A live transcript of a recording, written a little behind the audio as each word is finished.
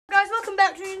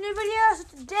back to a new video. So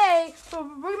today,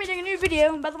 we're going to be doing a new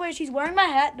video. And by the way, she's wearing my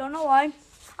hat. Don't know why.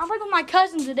 I'm playing with my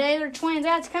cousins today. They're twins.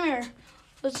 Guys, come here.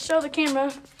 Let's show the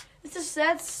camera.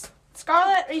 That's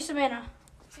Scarlett. Are you Savannah?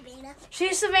 Savannah.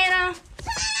 She's Savannah.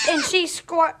 And she's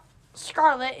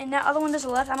Scarlett. And that other one just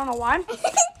left. I don't know why.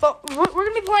 But we're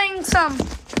going to be playing some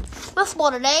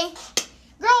Wiffle today.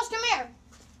 Girls, come here.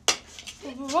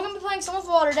 We're going to be playing some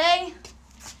Wiffle today.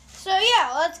 So,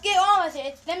 yeah, let's get on with it.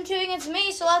 It's them two against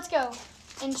me, so let's go.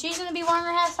 And she's going to be wearing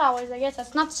her hat sideways. I guess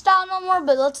that's not the style no more,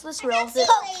 but let's roll with it.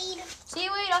 Seaweed.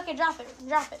 Seaweed? Okay, drop it.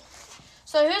 Drop it.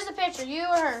 So, who's the pitcher, you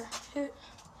or her? Who?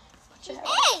 Hey.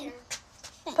 Do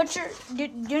you want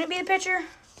to be the pitcher?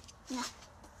 No.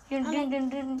 Do you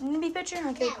want to be pitcher?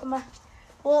 Okay, come on.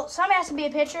 Well, somebody has to be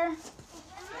a pitcher.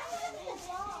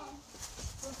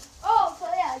 Oh, so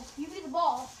yeah, you be the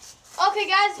ball. Okay,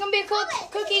 guys, it's going to be a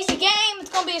quick, easy game.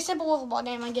 It's going to be a simple wiffle ball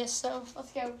game, I guess. So,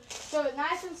 let's go. Go it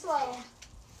nice and slow.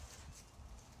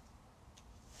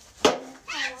 Oh,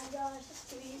 my gosh, that's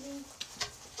too easy.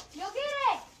 You'll get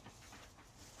it.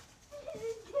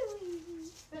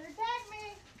 Better tag me.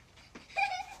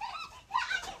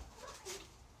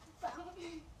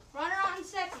 Runner on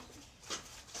second.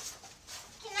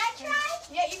 Can I try?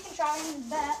 Yeah, you can try and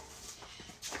bat.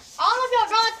 I don't know if y'all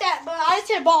got that, but I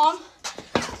just hit a bomb.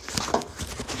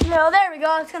 No, there we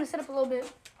go. It's going to set up a little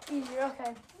bit easier.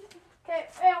 Okay. Okay,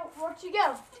 hey, where'd you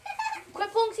go?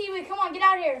 Quit pulling seaweed. Come on, get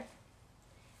out here.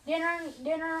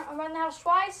 Dinner around the house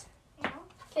twice? No.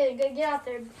 Okay, good. Get out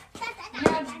there.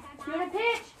 Now, you want to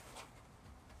pitch?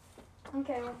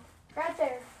 Okay, well, right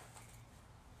there.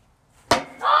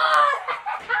 Oh!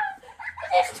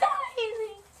 It's so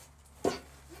easy.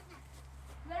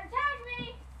 Better tag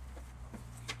me.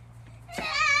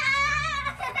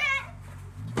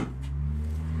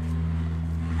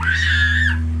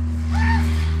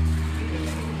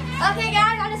 Okay,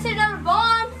 guys, I just hit another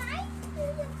bomb.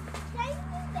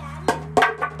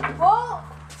 Well,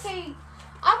 see,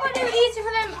 I'm going to do it easy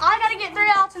for them. I got to get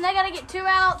 3 outs, and they got to get 2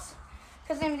 outs.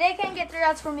 Because they can't get 3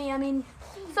 outs for me. I mean,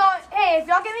 so, hey, if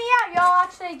y'all get me out, y'all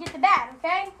actually get the bat,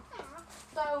 okay?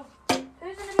 So,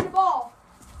 who's going to be the ball?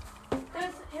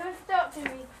 Who's throw it to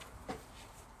me?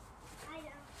 I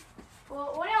know.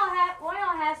 Well, one of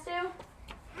y'all has to.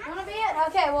 Want to be it?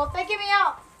 Okay, well, if they get me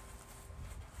out.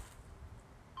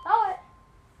 Throw it.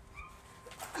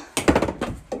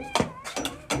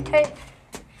 Okay.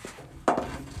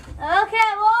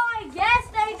 Okay, well, I guess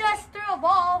they just threw a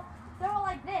ball. Throw it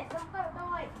like this. Don't throw it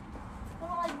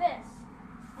like this.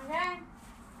 Okay?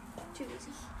 Too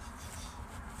easy.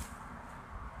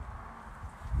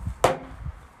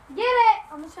 Get it!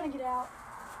 I'm just gonna get out.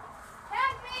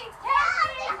 Tag me! Tag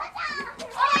me!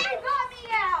 Oh, you got me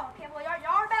out! Okay, well,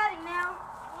 y'all are batting now.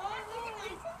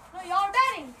 No, y'all are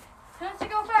batting. Who wants to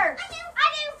go first? I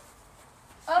do.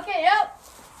 Okay, yep.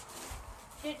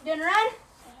 Didn't run?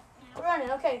 We're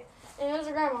running, okay. And those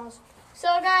are grandma's. So,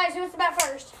 guys, who wants to bat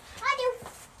first? I do.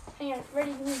 Hang on,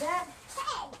 ready to do that?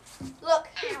 Hey. Look.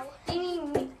 Ow. You need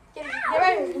me. Get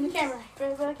right here in the camera.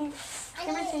 Ready, but I can't.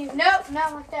 Camera to you. Nope,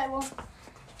 not like that. Well,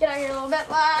 get out here a little bit.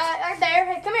 Right there.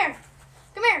 Hey, come here.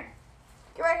 Come here.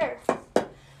 Get right here.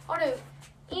 I'll do.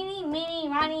 Eeny, meeny,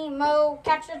 miny, mo,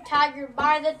 catch a tiger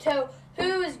by the toe.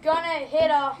 Who is gonna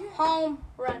hit a home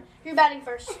run? You're batting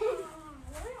first.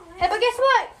 Hey, but guess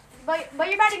what? But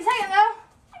you're batting second, though.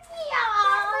 Yeah.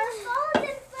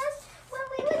 When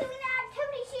we were doing that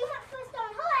activity, she went first on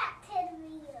her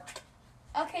activity.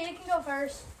 Okay, you can go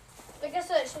first. But guess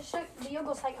what? You'll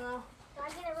go second, though. Do I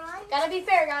get it right? Gotta be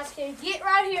fair, guys. Okay, get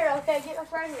right here. Okay, get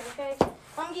right here. Okay, I'm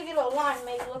gonna give you a little line,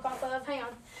 maybe look off of. Hang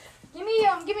on. Give me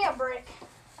a break.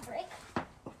 A break?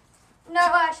 No,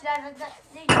 actually,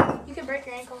 you can break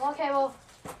your ankle. Okay, well,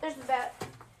 there's the bat.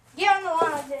 Get on the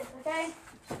line like this, okay?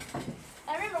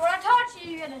 Now remember, what I taught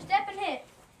you, you're gonna step and hit.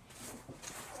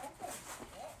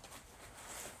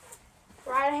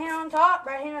 Right hand on top,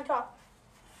 right hand on top.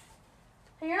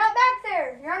 So you're not back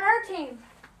there. You're on her team.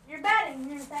 You're batting.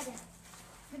 You're in second.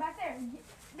 Get back there.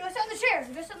 Go sit on the chair.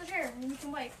 Go sit on the chair, and you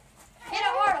can wait. Hit it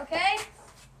hard, okay?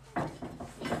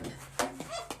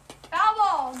 Foul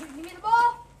ball. Give me the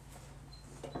ball.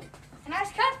 A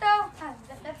nice cut, though.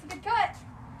 That's a good cut.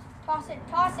 Toss it.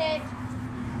 Toss it.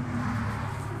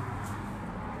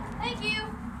 Thank you.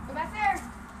 Go back there.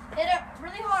 Hit it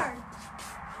really hard.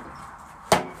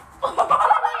 Run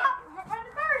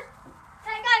to first.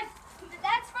 Hey, guys.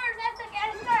 That's first. That's second.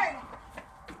 That's third.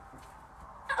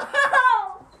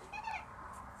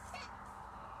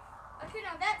 Okay,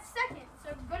 now that's second. So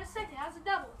go to second. That's a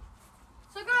double.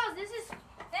 So, girls, this is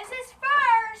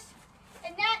first,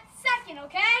 and that's second.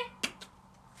 Okay.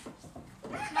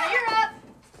 Now you're up.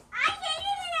 I can't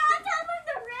get it on top of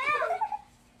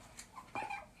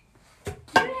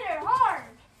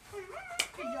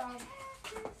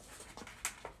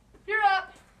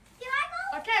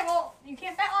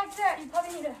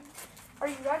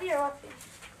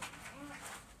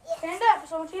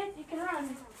so once you hit, you can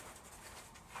run.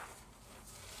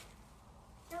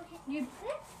 You,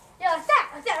 yeah, like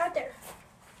that, right there.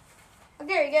 Oh,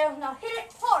 there you go. Now hit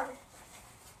it hard.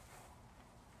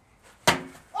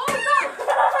 Oh, no!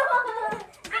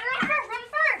 Run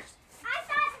first. I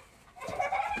thought.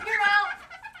 You're out.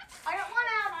 I got one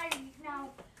out. Now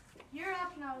you're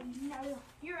up. No,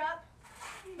 you're up.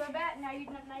 Go back. Now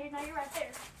you're right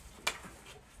there.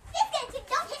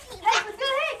 Don't hit me. Hey,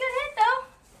 good hit though.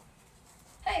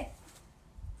 Hey.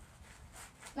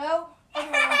 No.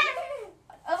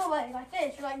 Other way, like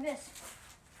this. You're like this.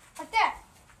 Like that.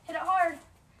 Hit it hard.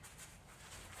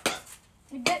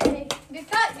 Good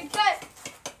cut.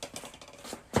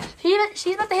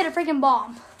 She's about to hit a freaking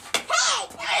bomb. Hey!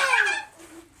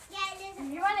 Yeah, it is.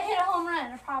 You're about to hit a home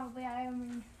run, probably. I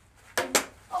mean.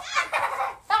 Oh.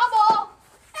 Foul ball.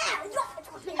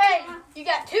 Hey, you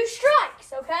got 2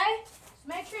 strikes, okay? So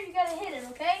make sure you gotta hit it,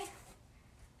 okay?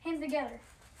 Hands together.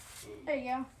 There you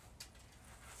go.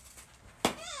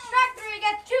 Strike 3, you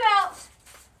got 2 outs.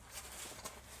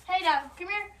 Hey, now, come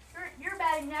here. You're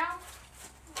batting now.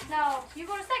 No, you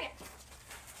go to second.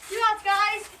 2 outs,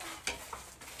 guys.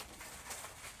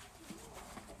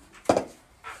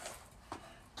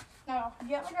 No,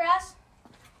 get on the grass.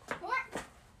 What?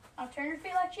 Now turn your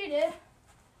feet like she did.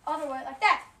 Other way, like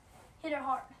that. Hit it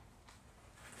hard.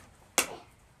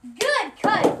 Good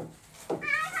cut.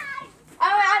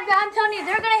 I'm telling you,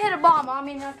 they're gonna hit a bomb. I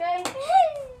mean, okay.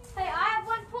 Hey, I have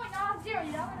 1 point. I have 0.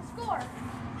 You're not gonna score.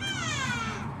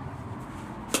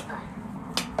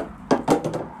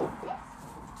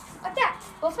 Like that.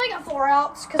 Let's make it 4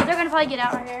 outs because they're gonna probably get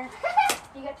out right here.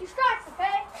 You got 2 strikes,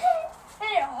 okay?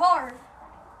 Hit it hard.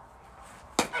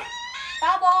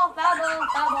 Foul ball.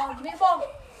 Give me the ball.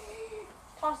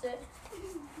 Toss it.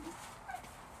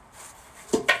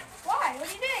 Why? What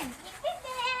are you doing?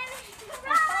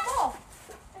 That's foul ball.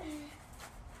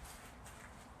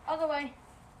 Other way.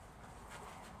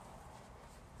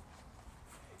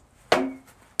 Run!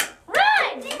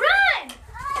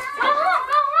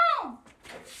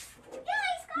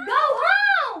 Go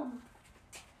home!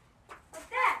 Like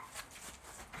that.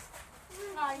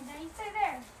 No, you stay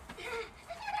there.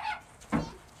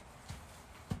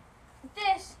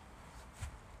 This.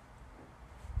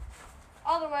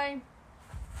 Other way.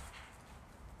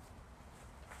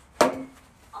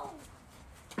 Oh.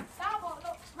 Foul ball. No.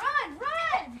 Run!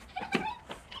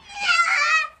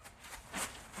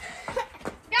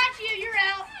 Got you. You're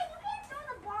out. Hey, you can't throw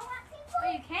the ball at people. Oh,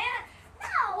 you can't? No.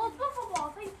 Well, it's wiffle ball.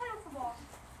 So you play wiffle ball.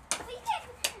 But you can't.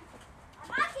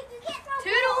 I'm asking if you can't throw 2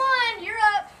 to 1. You're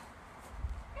up.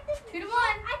 2 to 1. I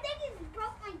think he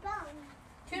broke my bone.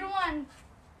 2 to 1.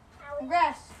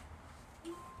 Congrats.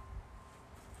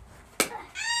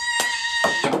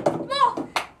 Ball.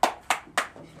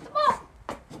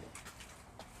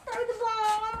 Throw the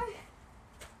ball.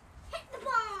 Hit the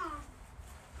ball.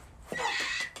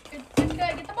 Good.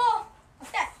 Get the ball.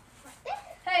 Like that.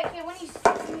 Hey, when you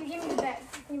give me the bat.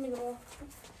 Give me the ball.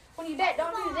 When you bat,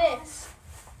 don't do this.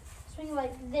 Swing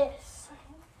like this.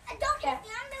 Don't hit me.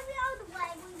 I'm going to be all the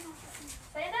way.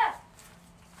 Stand up.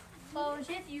 So when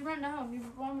she hits you, run to home. You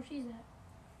run where she's at.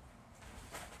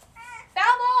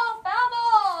 Foul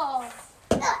ball.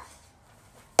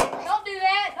 Don't do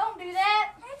that.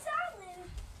 It's all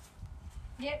loose.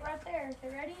 Get right there. Okay,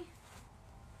 ready?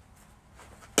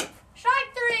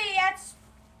 Strike 3. That's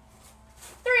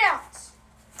 3 outs.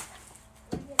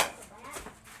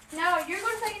 No, you're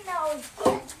going to take it now.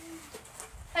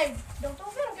 Hey, don't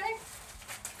throw it, okay?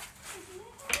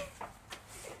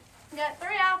 You got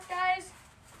 3 outs, guys.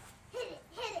 Hit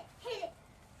it.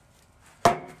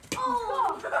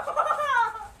 Oh!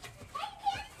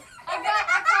 I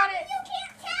caught it. You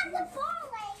can't tap the ball,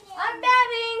 lady. I'm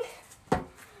batting.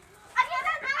 I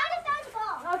just throw the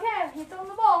ball. Okay, you're throwing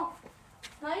the ball.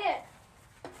 Not yet.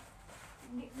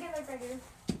 Get like right here.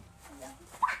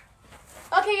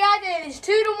 Okay, guys, it's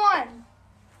 2 to 1.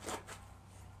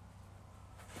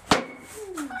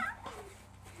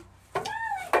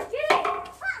 Get it.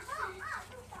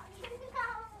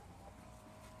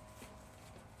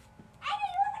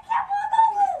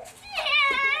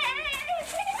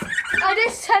 I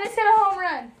just hit a home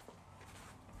run.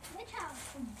 Which house?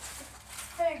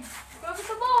 Hey, go get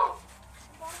the ball.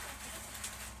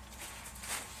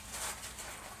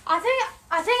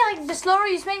 I think like the slower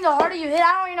you swing, the harder you hit.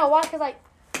 I don't even know why, cause like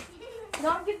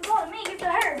don't give the ball to me, give it to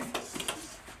her.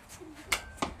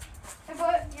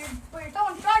 But you're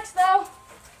throwing strikes though.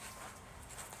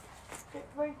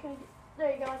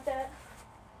 There you go, like that.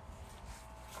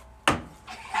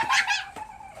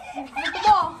 Get the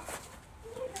ball.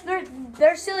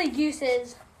 They're silly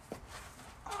gooses.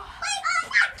 Wait,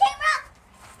 that came up.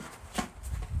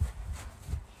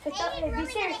 Hey, be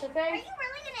serious, okay? Are you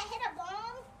really gonna hit a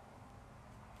bomb?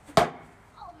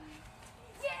 Oh,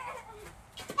 yeah.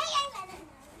 Hey,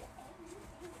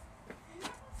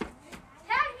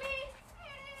 Tag me.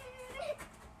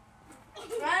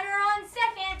 Runner on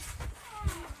second.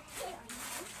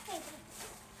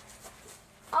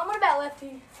 What about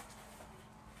lefty?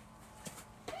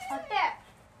 Like that.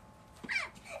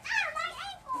 My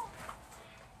ankle.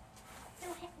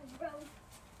 Don't hit me, bro.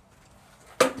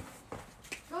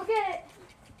 Go get it.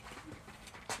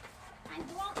 I'm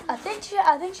blocking. I think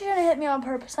she's gonna hit me on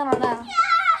purpose. I don't know. Yeah.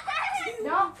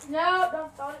 No,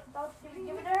 don't give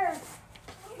it to her.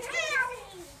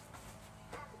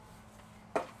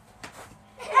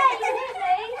 Hey, you hit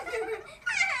me.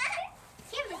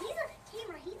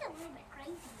 He's a little bit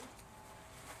crazy.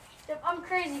 Yep, I'm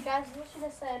crazy, guys. What should I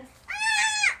have said?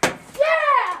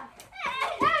 Yeah!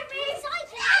 Tag me.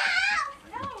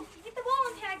 No, get the ball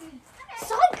and tag me.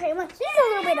 Side cream, he's a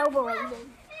little bit overrated.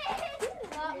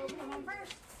 Come on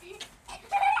first.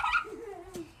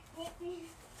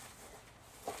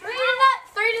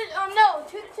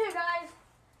 2-2, guys.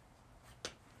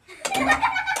 He did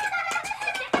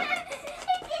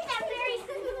that very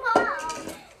small.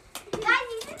 Guys,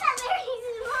 he did that very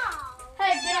small.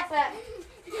 Hey, get off that.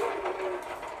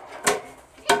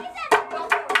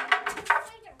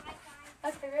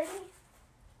 Okay, ready?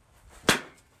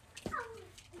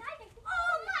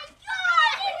 Oh my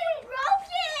God! He broke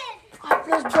it! I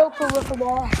just broke the wiffle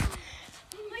ball.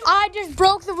 I just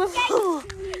broke the wiffle ball.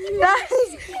 Guys,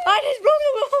 I just broke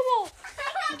the wiffle ball.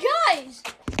 Guys.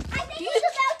 I think he's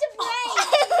about to break.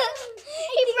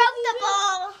 He broke the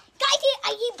ball. Guys,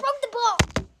 he broke the ball.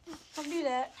 Don't do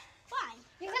that. Why?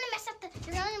 You're gonna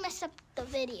mess up the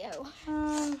video.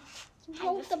 You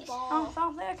broke the I ball.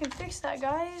 don't think I can fix that,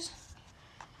 guys.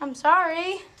 I'm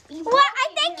sorry. What? I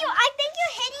think you're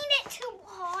hitting it too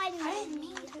hard. I didn't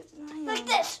mean to. Like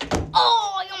this.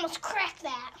 Oh, I almost cracked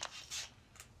that.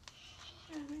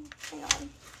 Hang on.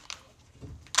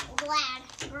 Glad.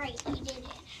 Great, you did it.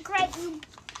 Great, you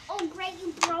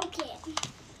broke it.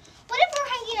 What if we're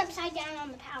hanging upside down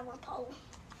on the power pole?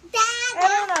 I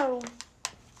don't know.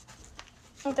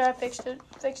 Okay, I fixed it.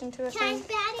 Fixing to a Can I thing.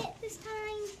 bat it this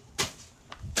time?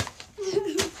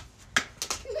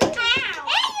 Ow!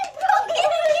 Hey, you broke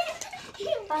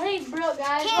it! I think it's broke,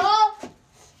 guys. Can- Well,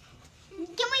 Can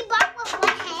we block with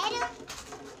one head?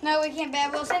 no, we can't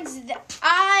bet. Well, since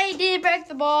I did break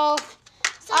the ball,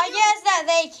 So I guess that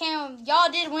they can. Y'all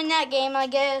did win that game, I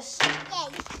guess. Yay.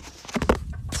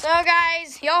 So,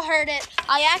 guys, y'all heard it.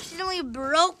 I accidentally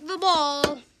broke the ball.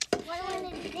 What are we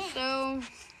gonna do next? So,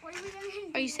 What are we gonna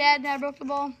do? are you sad that I broke the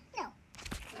ball? No.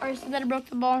 Or are you sad that I broke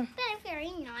the ball? But I'm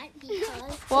very not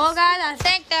because. Well, guys, I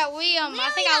think that I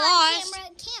think I lost.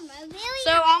 Camera, really?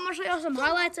 So, I'm going to show you some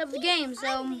highlights of the game. So,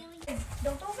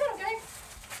 Don't throw it, okay?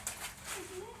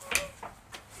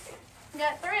 we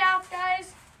got 3 outs,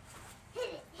 guys.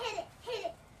 Hit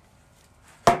it.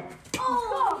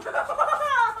 Oh!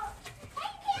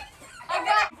 I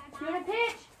got. You want to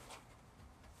pitch?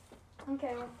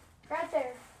 Okay, well, right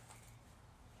there.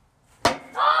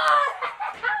 Oh!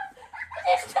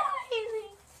 It's tiny.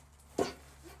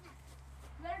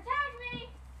 Better tag me.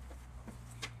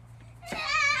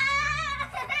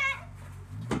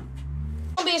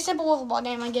 It'll be a simple wiffle ball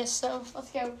game, I guess. So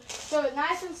let's go. Go it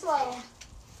nice and slow.